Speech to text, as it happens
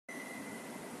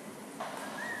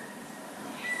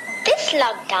This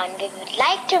lockdown, we would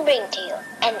like to bring to you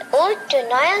an ode to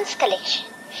Nayan's collection,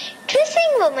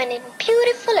 dressing women in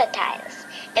beautiful attires,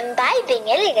 imbibing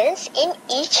elegance in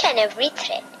each and every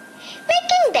thread,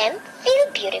 making them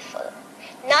feel beautiful.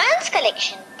 Nayan's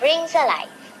collection brings alive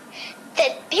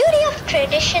the beauty of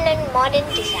tradition and modern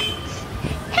designs.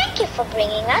 Thank you for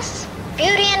bringing us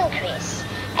beauty and grace.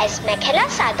 As Mekhela,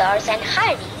 Chadars and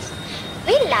Sarees,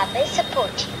 we love and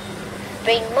support you.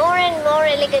 Bring more and more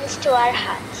elegance to our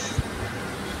hearts.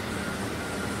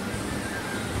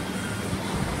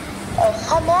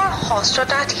 অসমৰ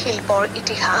হস্ততাঁত শিল্পৰ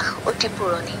ইতিহাস অতি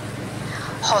পুৰণি।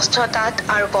 হস্ততাঁত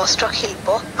আৰু বস্ত্ৰশিল্প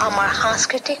আমাৰ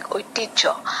সাংস্কৃতিক ঐতিহ্য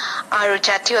আৰু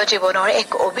জাতীয় জীৱনৰ এক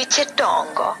অবিচ্ছেদ্য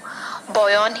অংগ।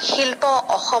 বয়ন শিল্প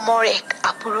অসমৰ এক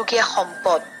আপুৰুগীয়া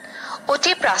সম্পদ।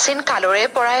 অতি প্ৰাচীন কালৰে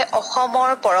পৰাই অসমৰ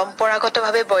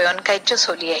পৰম্পৰাগতভাৱে বয়ন কাৰ্য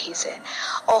চলি আহিছে।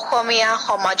 অসমীয়া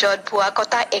সমাজত বোৱা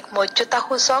কটা এক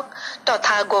মৰ্যাদাসূচক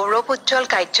তথা গৌৰৱোজ্জ্বল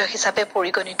কাৰ্য হিচাপে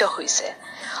পৰিগণিত হৈছে।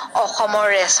 অসমৰ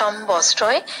ৰেচম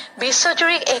বস্ত্ৰই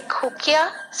বিশ্বজুৰি এক সুকীয়া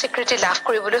স্বীকৃতি লাভ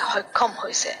কৰিবলৈ সক্ষম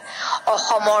হৈছে।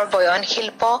 অসমৰ বয়ন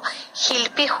শিল্প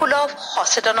শিল্পীসুলভ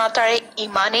সচেতনতাৰে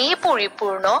ইমানেই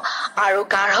পৰিপূৰ্ণ আৰু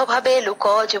গাঢ়ভাৱে লোক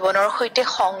জীৱনৰ সৈতে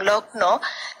সংলগ্ন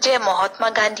যে মহাত্মা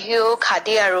গান্ধীয়েও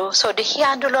খাদী আৰু স্বদেশী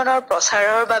আন্দোলনৰ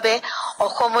প্ৰচাৰৰ বাবে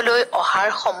অসমলৈ অহাৰ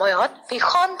সময়ত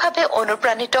ভীষণভাৱে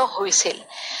অনুপ্ৰাণিত হৈছিল,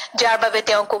 যাৰ বাবে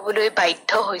তেওঁ ক'বলৈ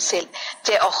বাধ্য হৈছিল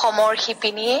যে অসমৰ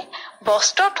শিপিনীয়ে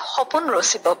বস্ত্ৰত সপোন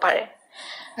ৰচিব পাৰে।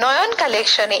 নয়ন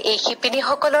কালেকশ্যনে এই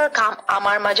শিপিনীসকলৰ কাম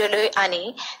আমাৰ মাজলৈ আনি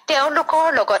তেওঁলোকৰ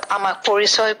লগত আমাক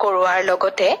পৰিচয় কৰোৱাৰ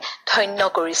লগতে ধন্য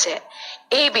কৰিছে।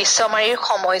 এই বিশ্বমাৰীৰ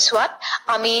সময়ছোৱাত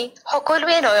আমি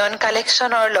সকলোৱে নয়ন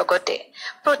কালেকশ্যনৰ লগতে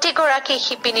প্ৰতিগৰাকী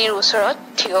শিপিনীৰ ওচৰত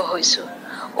থিয় হৈছো।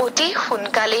 অতি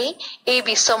সোনকালেই এই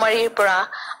বিশ্বমাৰীৰ পৰা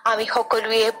আমি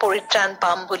সকলোৱে পৰিত্ৰাণ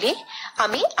পাম বুলি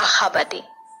আমি আশাবাদী।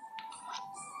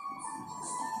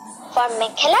 For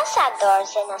Mekhela,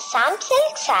 Chadars and Assam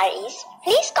silk sarees,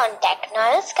 please contact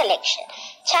Nayan's collection,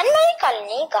 Chanmari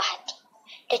Colony, Guwahati.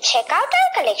 To check out our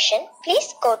collection, please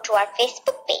go to our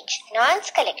Facebook page, Nayan's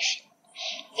collection.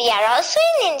 We are also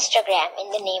in Instagram in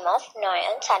the name of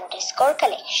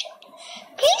Nayans_collection.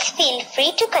 Please feel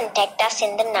free to contact us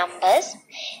in the numbers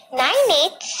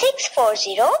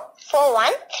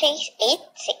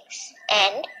 9864041386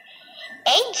 and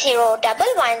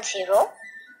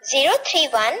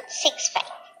 8011003165.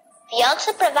 We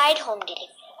also provide home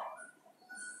delivery.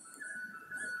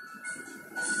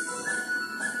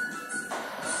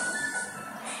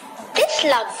 This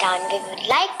lockdown, we would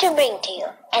like to bring to you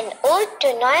an ode to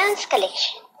Nayan's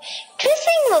collection,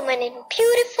 dressing women in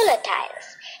beautiful attires,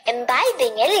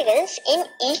 imbibing elegance in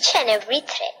each and every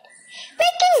thread,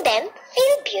 making them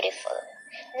feel beautiful.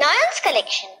 Nayan's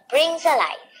collection brings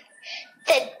alive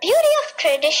the beauty of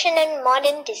tradition and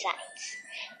modern designs.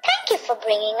 Thank you for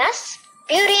bringing us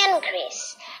beauty and grace.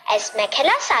 As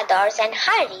Mekhela, Chadars and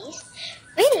Sarees,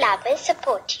 we love and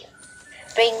support you.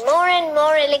 Bring more and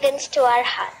more elegance to our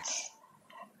hearts.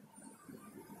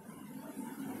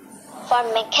 For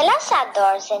Mekhela,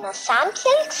 Chadars and Assam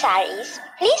silk sarees,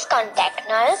 please contact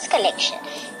Nayan's collection,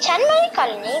 Chanmari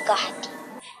Colony, Guwahati.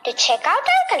 To check out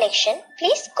our collection,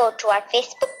 please go to our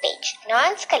Facebook page,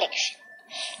 Nayan's collection.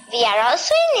 We are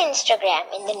also in Instagram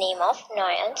in the name of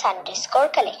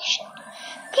Nayans_collection.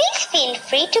 Please feel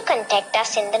free to contact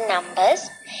us in the numbers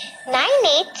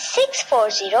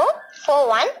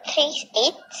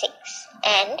 9864041386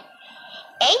 and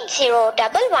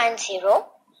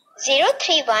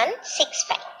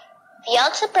 8011003165. We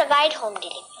also provide home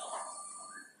delivery.